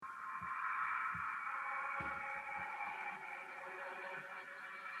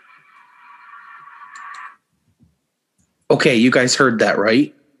Okay, you guys heard that,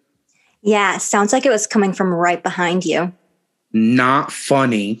 right? Yeah, sounds like it was coming from right behind you. Not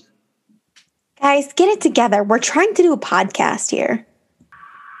funny. Guys, get it together. We're trying to do a podcast here.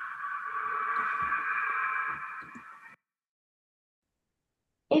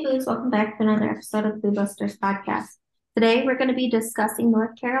 Hey Blues, welcome back to another episode of Blue Busters Podcast. Today we're going to be discussing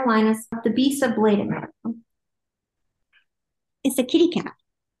North Carolina's The Beast of Bladenboro. It's a kitty cat.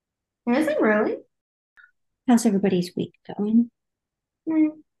 Is it really? How's everybody's week going?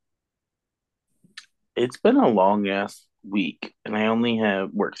 It's been a long ass week, and I only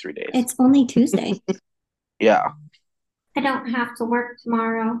have work 3 days. It's only Tuesday. Yeah. I don't have to work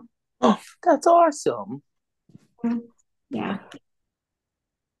tomorrow. Oh, that's awesome. Yeah.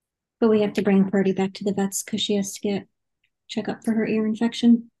 But we have to bring Purdy back to the vets because she has to get check up for her ear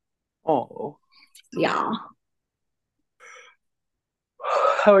infection. Oh. Yeah.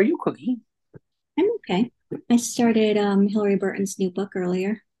 How are you, Cookie? I'm okay. I started Hillary Burton's new book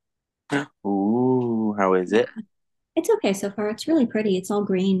earlier. Ooh, how is it? It's okay so far. It's really pretty. It's all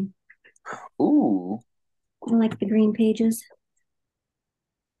green. Ooh. I like the green pages.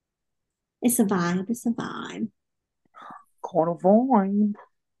 It's a vibe. It's a vibe. Caught a vibe.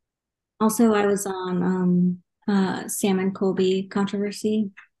 Also, I was on Sam and Colby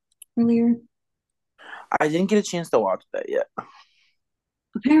controversy earlier. I didn't get a chance to watch that yet.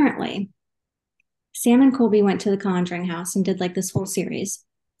 Apparently, Sam and Colby went to the Conjuring house and did like this whole series.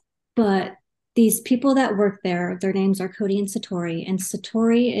 But these people that work there, their names are Cody and Satori. And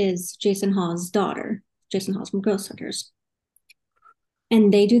Satori is Jason Hall's daughter, Jason Hall's from Ghost Hunters.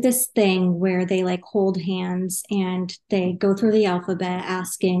 And they do this thing where they like hold hands and they go through the alphabet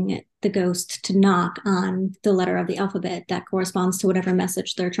asking the ghost to knock on the letter of the alphabet that corresponds to whatever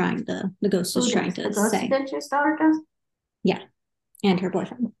message the ghost is trying to say. The ghost daughter does? Yeah. And her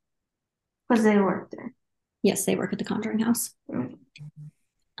boyfriend. Because they work there. Yes, they work at the Conjuring house.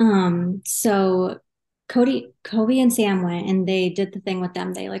 Mm-hmm. So Cody and Sam went and they did the thing with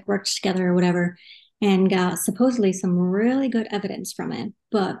them. They like worked together or whatever and got supposedly some really good evidence from it.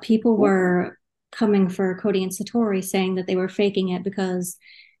 But people were coming for Cody and Satori saying that they were faking it because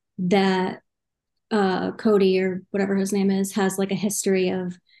that Cody or whatever his name is has like a history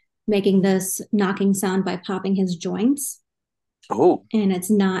of making this knocking sound by popping his joints. Oh. And it's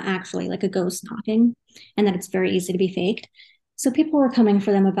not actually like a ghost knocking and that it's very easy to be faked. So people were coming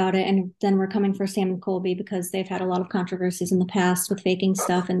for them about it, and then we're coming for Sam and Colby because they've had a lot of controversies in the past with faking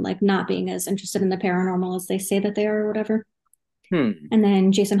stuff and like not being as interested in the paranormal as they say that they are or whatever. And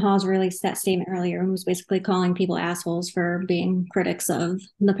then Jason Hawes released that statement earlier and was basically calling people assholes for being critics of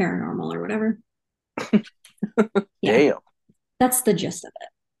the paranormal or whatever. Yeah. Damn. That's the gist of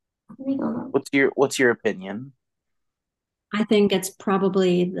it. What's your opinion? I think it's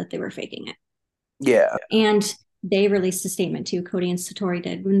probably that they were faking it. Yeah. And they released a statement too, Cody and Satori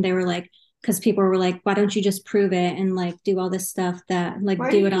did, when they were like, because people were like, why don't you just prove it and like do all this stuff that like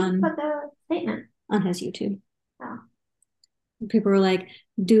Where do did it you on put the statement? On his YouTube. Oh. People were like,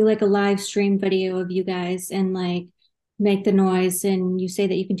 do like a live stream video of you guys and like make the noise, and you say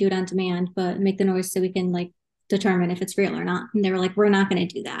that you can do it on demand, but make the noise so we can like determine if it's real or not. And they were like, we're not going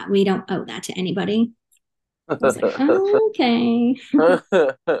to do that. We don't owe that to anybody. I was like, oh, okay.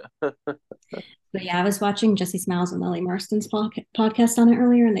 But yeah, I was watching Jesse Smiles and Lily Marston's podcast on it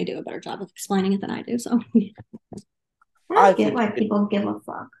earlier, and they do a better job of explaining it than I do. So I don't get why people give a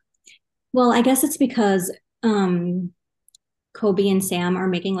fuck. Well, I guess it's because Kobe and Sam are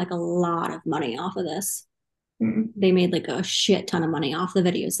making like a lot of money off of this. They made like a shit ton of money off the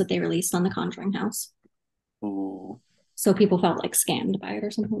videos that they released on the Conjuring house. Ooh. So people felt like scammed by it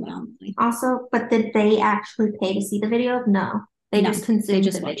or something. Also, but did they actually pay to see the video? No. They just consumed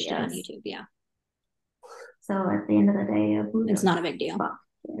the watched it on videos. YouTube, yeah. So at the end of the day, it's not a big deal.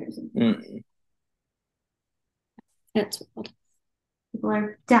 It's wild. People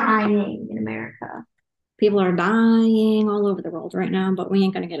are dying in America. People are dying all over the world right now, but we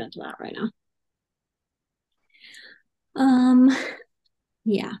ain't gonna get into that right now.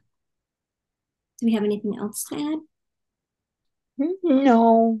 Yeah. Do we have anything else to add?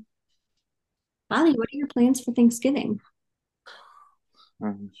 No. Bali, what are your plans for Thanksgiving?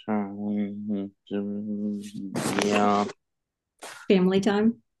 Yeah. Family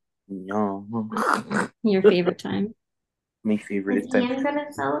time? No. Your favorite time? My favorite Is time. Ian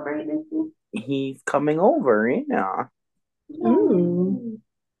gonna celebrate with you? He's coming over, yeah. Ooh.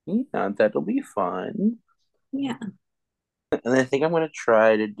 Yeah, that'll be fun. Yeah. And I think I'm gonna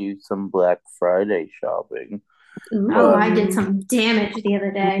try to do some Black Friday shopping. Oh, I did some damage the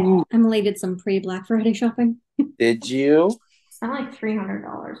other day. Emily did some pre-Black Friday shopping. Did you? Spent like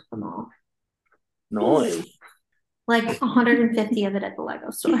 $300 per month. Nice. Like 150 of it at the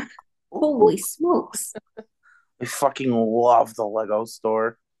Lego store. Holy smokes. I fucking love the Lego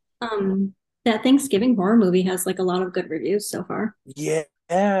store. That Thanksgiving horror movie has like a lot of good reviews so far. Yeah.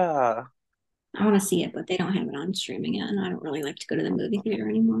 I want to see it, but they don't have it on streaming yet, and I don't really like to go to the movie theater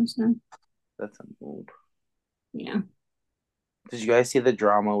anymore. So That's an old. yeah, Did you guys see the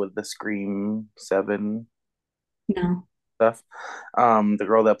drama with the Scream 7 no. stuff? The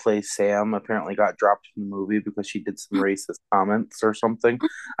girl that plays Sam apparently got dropped from the movie because she did some racist comments or something.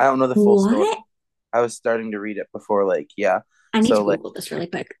 I don't know the full story. What? I was starting to read it before, like, yeah. I need to So, like, Google this really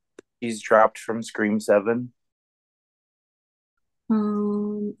quick. she's dropped from Scream 7.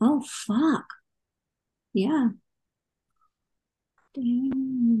 Oh fuck. Yeah.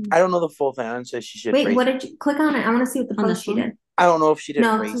 Damn. I don't know the full thing. I didn't say she should Wait, race. what did you click on it? I want to see what the On post this she one? did. I don't know if she did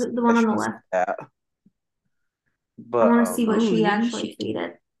No, race. it's the one on the left. That. I But want to see what she holy actually shit.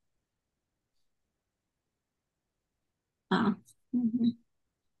 tweeted. Oh. Mhm.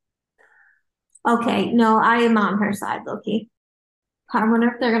 Okay, no, I am on her side, Loki. I wonder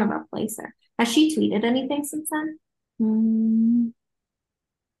if they're gonna replace her. Has she tweeted anything since then?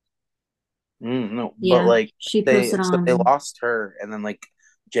 Mm, no, but yeah, like she they posted they on. lost her, and then like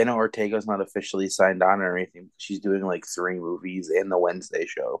Jenna Ortega's not officially signed on or anything. She's doing like 3 movies and the Wednesday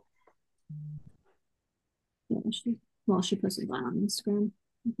show. Yeah, she posted that on Instagram,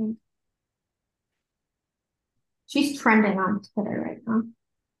 I think. She's trending on Twitter right now.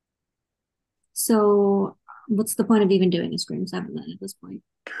 So, what's the point of even doing a Scream 7 then at this point?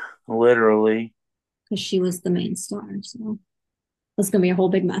 Literally. Because she was the main star. So, it's going to be a whole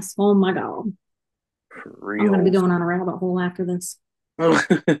big mess. Oh my God. For I'm going to be real. going on a rabbit hole after this.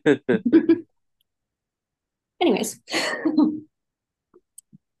 Anyways.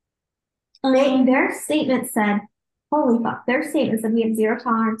 Their statement said, holy fuck, their statement said we have zero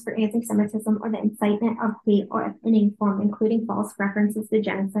tolerance for anti-Semitism or the incitement of hate or of any form, including false references to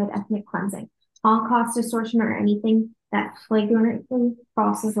genocide, ethnic cleansing, Holocaust distortion, or anything that flagrantly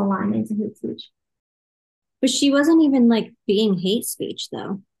crosses the line into hate speech. But she wasn't even like being hate speech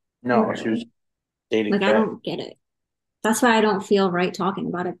though. No, she was dating Like, I back. don't get it. That's why I don't feel right talking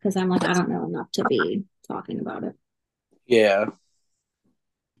about it because I'm like, I don't know enough to be talking about it. Yeah.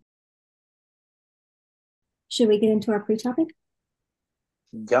 Should we get into our pre-topic?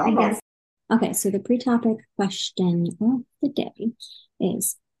 Yeah. I guess. Okay, so the pre-topic question of the day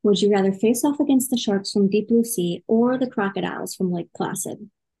is, would you rather face off against the sharks from Deep Blue Sea or the crocodiles from Lake Placid?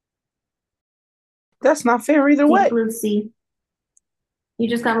 That's not fair either Deep way. Blue Sea. You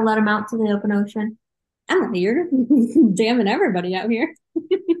just gotta let them out to the open ocean. Emily, you're damning everybody out here.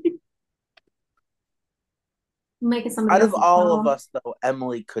 Make it somebody Out of else's all of problem. us, though,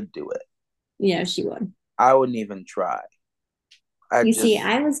 Emily could do it. Yeah, she would. I wouldn't even try. See,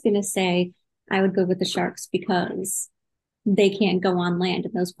 I was gonna say I would go with the sharks because they can't go on land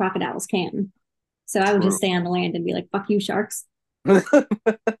and those crocodiles can. So I would just stay on the land and be like, fuck you, sharks.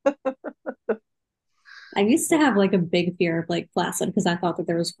 I used to have like a big fear of Lake Placid because I thought that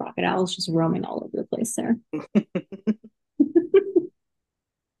there was crocodiles just roaming all over the place there.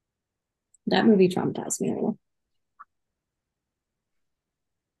 That movie traumatized me a little.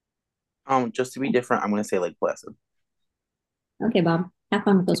 Just to be different, I'm gonna say Lake Placid. Okay, Bob, have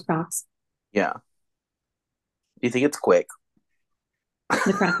fun with those crocs. Yeah. Do you think it's quick?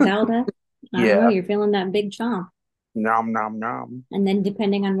 The crocodile death? I don't know, you're feeling that big chomp. Nom nom nom. And then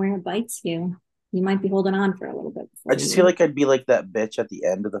depending on where it bites you, you might be holding on for a little bit. I just feel like I'd be like that bitch at the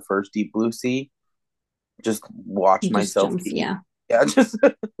end of the first Deep Blue Sea. Just watch myself eat. Yeah. Yeah, just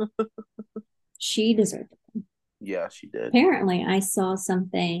she deserved it. Yeah, she did. Apparently, I saw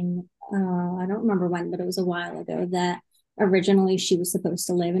something, I don't remember when, but it was a while ago, that originally she was supposed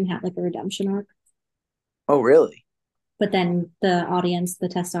to live and have like a redemption arc. Oh, really? But then the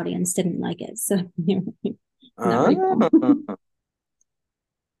test audience didn't like it. So Oh.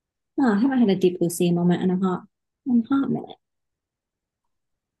 I haven't had a Deep Blue Sea moment in a hot minute.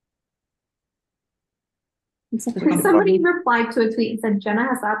 Somebody replied to a tweet and said Jenna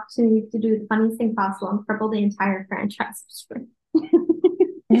has the opportunity to do the funniest thing possible and cripple the entire franchise.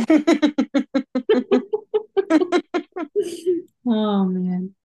 Oh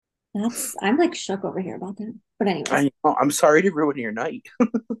man, I'm like shook over here about that. But anyways, I'm sorry to ruin your night.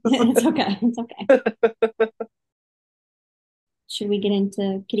 It's okay. It's okay. Should we get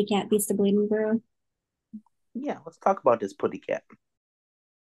into Kitty Cat Beast of Bladenboro? Yeah, let's talk about this putty cat.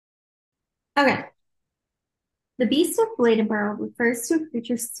 Okay. The Beast of Bladenboro refers to a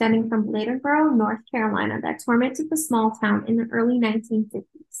creature stemming from Bladenboro, North Carolina, that tormented the small town in the early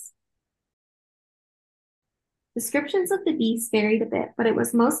 1950s. Descriptions of the beast varied a bit, but it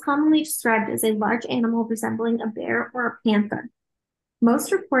was most commonly described as a large animal resembling a bear or a panther.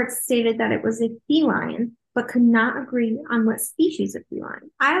 Most reports stated that it was a feline, but could not agree on what species of feline.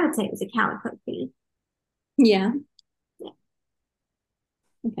 I would say it was a calico kitty. Yeah. Yeah.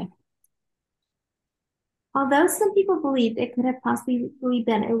 Okay. Although some people believed it could have possibly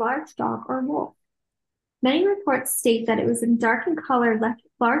been a large dog or wolf. Many reports state that it was in dark in color, left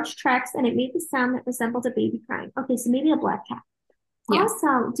large tracks, and it made the sound that resembled a baby crying. Okay, so maybe a black cat. Yeah.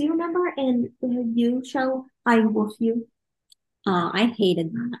 Also, do you remember in the You show, I Wolf You? I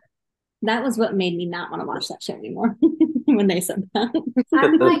hated that. That was what made me not want to watch that show anymore when they said that.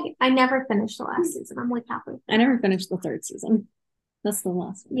 I'm like, I never finished the last season. I'm like halfway through. I never finished the third season. That's the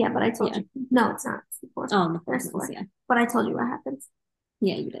last one. Yeah, but I told you. No, it's not. It's the fourth. Oh, the There's fourth four. one, yeah. But I told you what happens.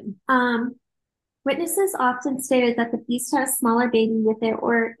 Yeah, you did. Witnesses often stated that the beast had a smaller baby with it,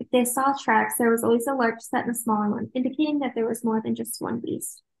 or if they saw tracks, there was always a large set and a smaller one, indicating that there was more than just one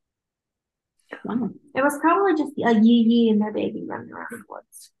beast. Wow. It was probably just a yee and their baby running around the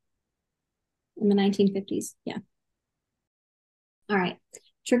woods. In the 1950s, yeah. All right.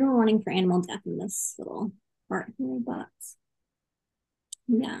 Trigger warning for animal death in this little part here, but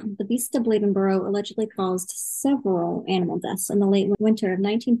yeah, the beast of Bladenboro allegedly caused several animal deaths in the late winter of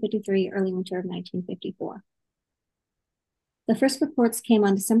 1953, early winter of 1954. The first reports came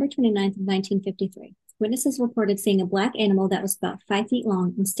on December 29th of 1953. Witnesses reported seeing a black animal that was about 5 feet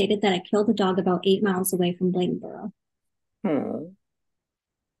long and stated that it killed a dog about 8 miles away from Bladenboro.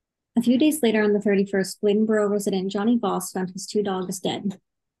 A few days later, on the 31st, Bladenboro resident Johnny Voss found his 2 dogs dead.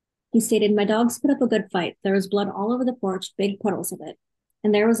 He stated, "My dogs put up a good fight. There was blood all over the porch, big puddles of it.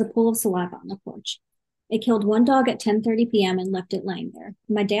 And there was a pool of saliva on the porch. It killed one dog at 10:30 p.m. and left it lying there.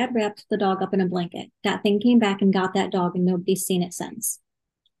 My dad wrapped the dog up in a blanket. That thing came back and got that dog, and nobody's seen it since.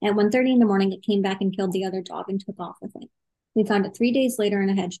 At 1:30 in the morning, it came back and killed the other dog and took off with it. We found it 3 days later in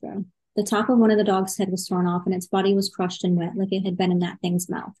a hedgerow. The top of one of the dog's head was torn off, and its body was crushed and wet like it had been in that thing's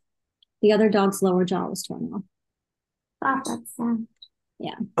mouth. The other dog's lower jaw was torn off." Oh, that's sad.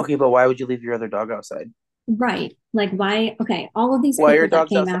 Yeah. Okay, but why would you leave your other dog outside? Right. Like, why? Okay, all of these Why are people that dogs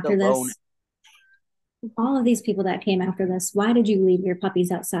came outside after alone? this, all of these people that came after this, why did you leave your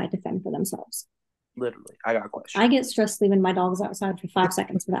puppies outside to fend for themselves? Literally, I got a question. I get stressed leaving my dogs outside for 5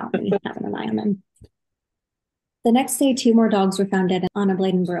 seconds without me having an eye on them. The next day, 2 more dogs were found dead on a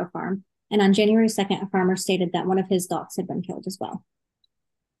Bladenboro farm, and on January 2nd, a farmer stated that one of his dogs had been killed as well.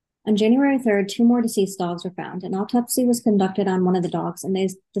 On January 3rd, 2 more deceased dogs were found. An autopsy was conducted on one of the dogs, and they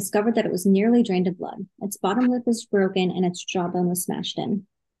discovered that it was nearly drained of blood. Its bottom lip was broken, and its jawbone was smashed in.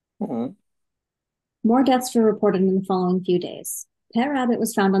 More deaths were reported in the following few days. Pet Rabbit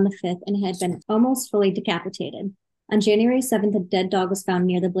was found on the 5th and had been almost fully decapitated. On January 7th, a dead dog was found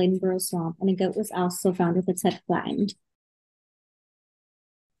near the Bladenboro swamp, and a goat was also found with its head flattened.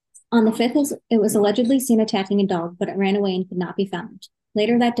 On the 5th, it was allegedly seen attacking a dog, but it ran away and could not be found.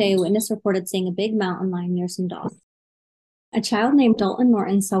 Later that day, a witness reported seeing a big mountain lion near some dogs. A child named Dalton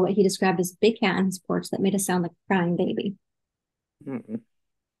Norton saw what he described as a big cat on his porch that made a sound like a crying baby.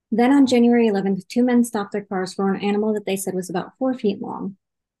 Then on January 11th, 2 men stopped their cars for an animal that they said was about 4 feet long.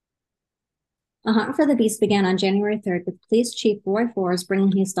 A hunt for the beast began on January 3rd with Police Chief Roy Forrest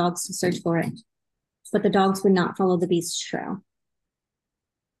bringing his dogs to search for it, but the dogs would not follow the beast's trail.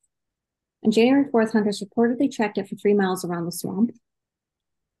 On January 4th, hunters reportedly tracked it for 3 miles around the swamp.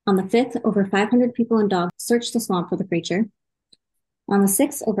 On the 5th, over 500 people and dogs searched the swamp for the creature. On the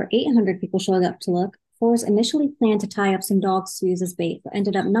 6th, over 800 people showed up to look. Forrest initially planned to tie up some dogs to use as bait, but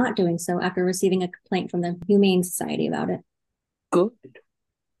ended up not doing so after receiving a complaint from the Humane Society about it. Good.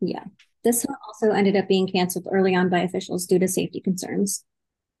 Yeah. This hunt also ended up being canceled early on by officials due to safety concerns.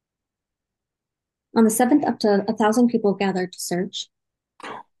 On the 7th, up to 1,000 people gathered to search.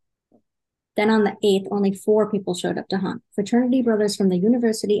 Then on the 8th, only 4 people showed up to hunt, fraternity brothers from the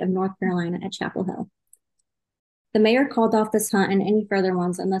University of North Carolina at Chapel Hill. The mayor called off this hunt and any further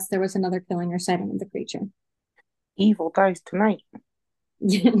ones unless there was another killing or sighting of the creature. Evil dies tonight.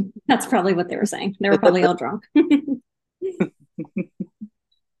 That's probably what they were saying. They were probably all drunk.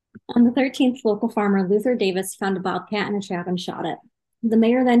 On the 13th, local farmer Luther Davis found a bobcat in a trap and shot it. The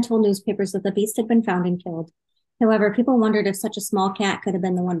mayor then told newspapers that the beast had been found and killed. However, people wondered if such a small cat could have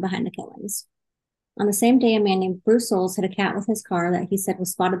been the one behind the killings. On the same day, a man named Bruce Souls hit a cat with his car that he said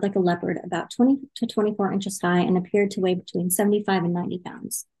was spotted like a leopard, about 20 to 24 inches high, and appeared to weigh between 75 and 90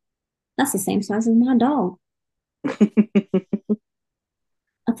 pounds. That's the same size as my dog. A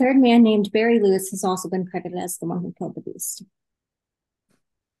third man named Barry Lewis has also been credited as the one who killed the beast.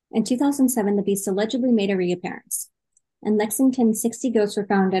 In 2007, the beast allegedly made a reappearance. In Lexington, 60 goats were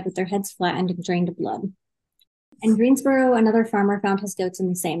found dead with their heads flattened and drained of blood. In Greensboro, another farmer found his goats in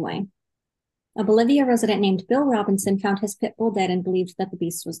the same way. A Bolivia resident named Bill Robinson found his pit bull dead and believed that the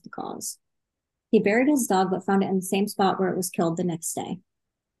beast was the cause. He buried his dog but found it in the same spot where it was killed the next day.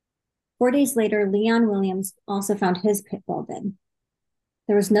 4 days later, Leon Williams also found his pit bull dead.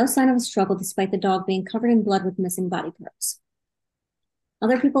 There was no sign of a struggle despite the dog being covered in blood with missing body parts.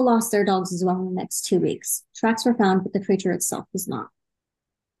 Other people lost their dogs as well in the next 2 weeks. Tracks were found, but the creature itself was not.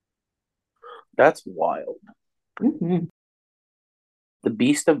 That's wild. Mm-hmm. The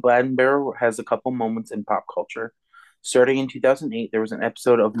Beast of Bladenboro has a couple moments in pop culture. Starting in 2008, there was an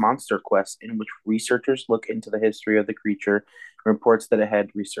episode of Monster Quest in which researchers look into the history of the creature and reports that it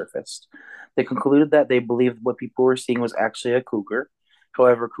had resurfaced. They concluded that they believed what people were seeing was actually a cougar.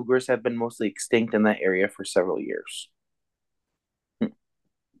 However, cougars have been mostly extinct in that area for several years.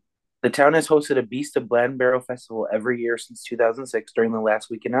 The town has hosted a Beast of Bladenboro festival every year since 2006 during the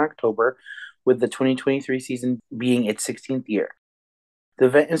last week in October, with the 2023 season being its 16th year. The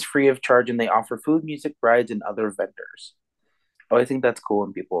event is free of charge and they offer food, music, rides, and other vendors. Oh, I think that's cool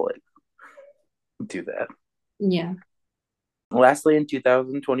when people do that. Yeah. Lastly, in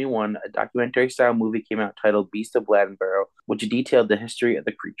 2021, a documentary-style movie came out titled Beast of Bladenboro, which detailed the history of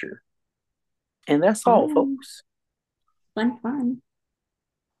the creature. And that's all, folks. Fun.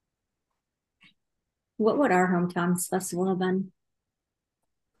 What would our hometown's festival have been?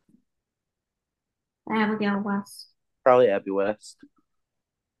 Abigail West. Probably Abbey West.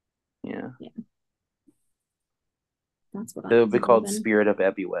 Yeah. That's what It would be have called been. Spirit of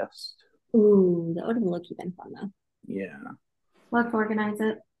Abbey West. Ooh, that would have looked been fun though. Yeah. Let's organize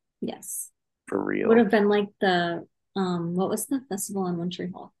it. Yes. For real. Would have been like the what was the festival in One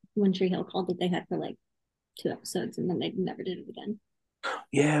Tree Hill called that they had for like 2 episodes and then they never did it again.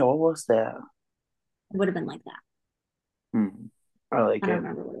 Yeah, what was that? It would have been like that. I like I it. don't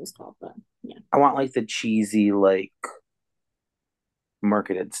remember what it was called, but yeah. I want like the cheesy, like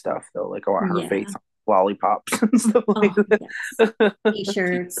marketed stuff though. Like I want her face on lollipops and stuff like that. Yes.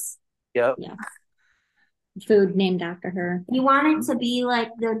 T-shirts. Yep. Yeah. Food named after her. You want it to be like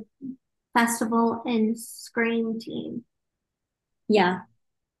the festival and Scream team. Yeah.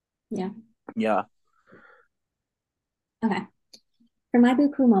 Yeah. Okay. For my Boo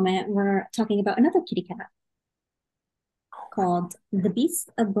Crew moment, we're talking about another kitty cat called the Beast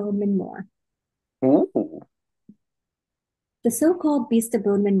of Bodeman Moor. Ooh. The so-called Beast of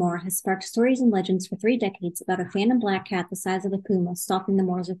Bodeman Moor has sparked stories and legends for 3 decades about a phantom black cat the size of a puma stalking the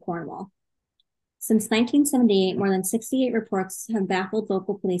moors of Cornwall. Since 1978, more than 68 reports have baffled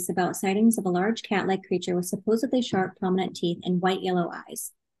local police about sightings of a large cat-like creature with supposedly sharp, prominent teeth and white-yellow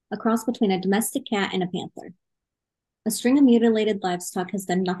eyes, a cross between a domestic cat and a panther. A string of mutilated livestock has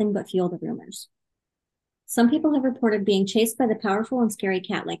done nothing but fuel the rumors. Some people have reported being chased by the powerful and scary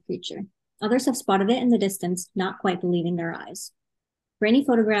cat-like creature. Others have spotted it in the distance, not quite believing their eyes. Grainy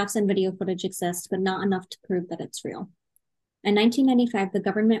photographs and video footage exist, but not enough to prove that it's real. In 1995, the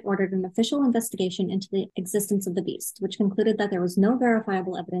government ordered an official investigation into the existence of the beast, which concluded that there was no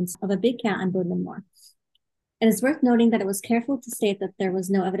verifiable evidence of a big cat on Bodeman Moor. It is worth noting that it was careful to state that there was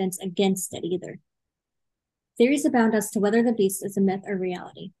no evidence against it either. Theories abound as to whether the beast is a myth or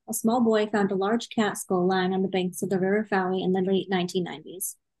reality. A small boy found a large cat skull lying on the banks of the River Valley in the late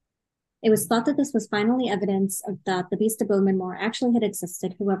 1990s. It was thought that this was finally evidence that the Beast of Bodeman Moor actually had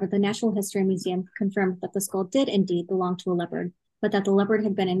existed. However, the Natural History Museum confirmed that the skull did indeed belong to a leopard, but that the leopard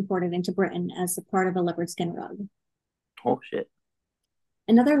had been imported into Britain as a part of a leopard skin rug. Oh, shit.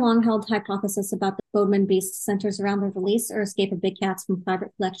 Another long-held hypothesis about the Bodeman beast centers around the release or escape of big cats from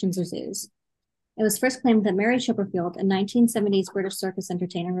private collections or zoos. It was first claimed that Mary Chipperfield, a 1970s British circus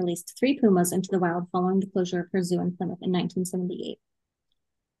entertainer, released 3 pumas into the wild following the closure of her zoo in Plymouth in 1978.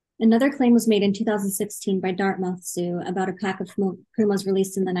 Another claim was made in 2016 by Dartmouth Zoo about a pack of pumas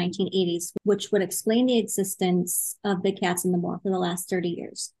released in the 1980s, which would explain the existence of big cats in the moor for the last 30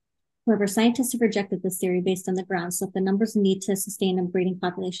 years. However, scientists have rejected this theory based on the grounds that the numbers needed to sustain a breeding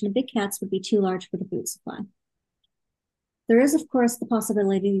population of big cats would be too large for the food supply. There is, of course, the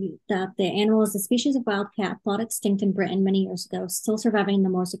possibility that the animal is a species of wild cat thought extinct in Britain many years ago, still surviving in the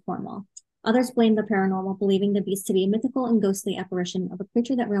moors of Cornwall. Others blame the paranormal, believing the beast to be a mythical and ghostly apparition of a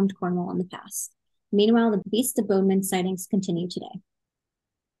creature that roamed Cornwall in the past. Meanwhile, the Beast of Bodeman sightings continue today.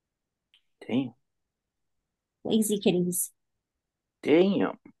 Damn. Lazy kitties.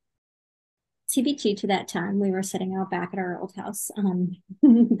 Damn. TBT to that time, we were sitting out back at our old house on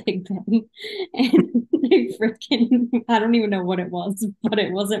Big Ben, and they freaking, I don't even know what it was, but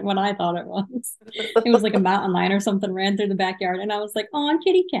it wasn't what I thought it was. It was like a mountain lion or something ran through the backyard, and I was like, "Oh,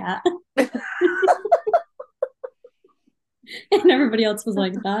 kitty cat." And everybody else was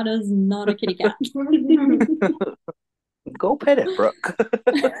like, that is not a kitty cat. Go pet it, Brooke.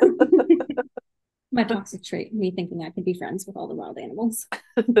 My toxic trait, me thinking I could be friends with all the wild animals.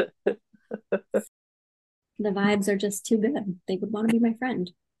 The vibes are just too good. They would want to be my friend.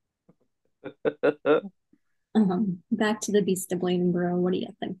 Back to the beast of Bladenboro. What do you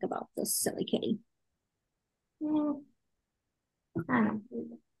think about this silly kitty? I don't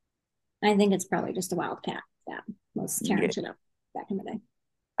believe it. I think it's probably just a wild cat that was tearing Yeah. shit up back in the day.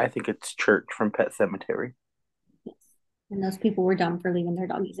 I think it's Church from Pet Cemetery. Yes. And those people were dumb for leaving their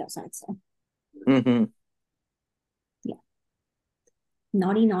doggies outside. So, Mm-hmm.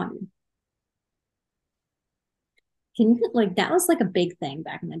 naughty, naughty. Can you like that was like a big thing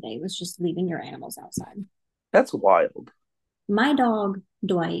back in the day, was just leaving your animals outside. That's wild. My dog,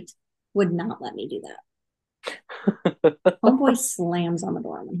 Dwight, would not let me do that. Homeboy slams on the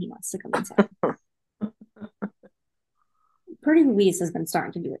door when he wants to come inside. Pretty Louise has been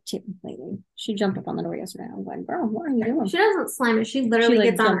starting to do it too lately. She jumped up on the door yesterday. I'm going, girl, what are you doing? She doesn't slam it. She literally like,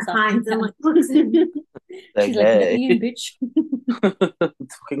 gets on her jumps up. hinds and like looks at me. She's like, let Hey. me in, bitch.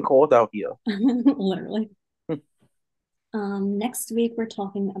 It's fucking cold out here. Literally. Next week we're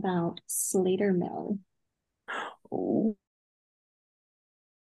talking about Slater Mill. Ooh.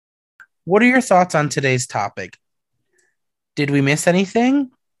 What are your thoughts on today's topic? Did we miss anything?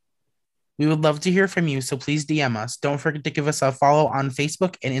 We would love to hear from you, so please DM us. Don't forget to give us a follow on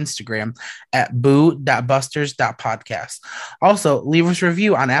Facebook and Instagram at boo.busters.podcast. Also, leave us a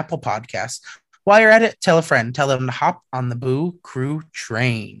review on Apple Podcasts. While you're at it, tell a friend. Tell them to hop on the Boo Crew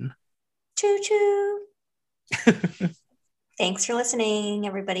train. Choo choo. Thanks for listening,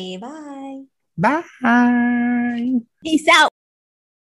 everybody. Bye. Bye. Peace out.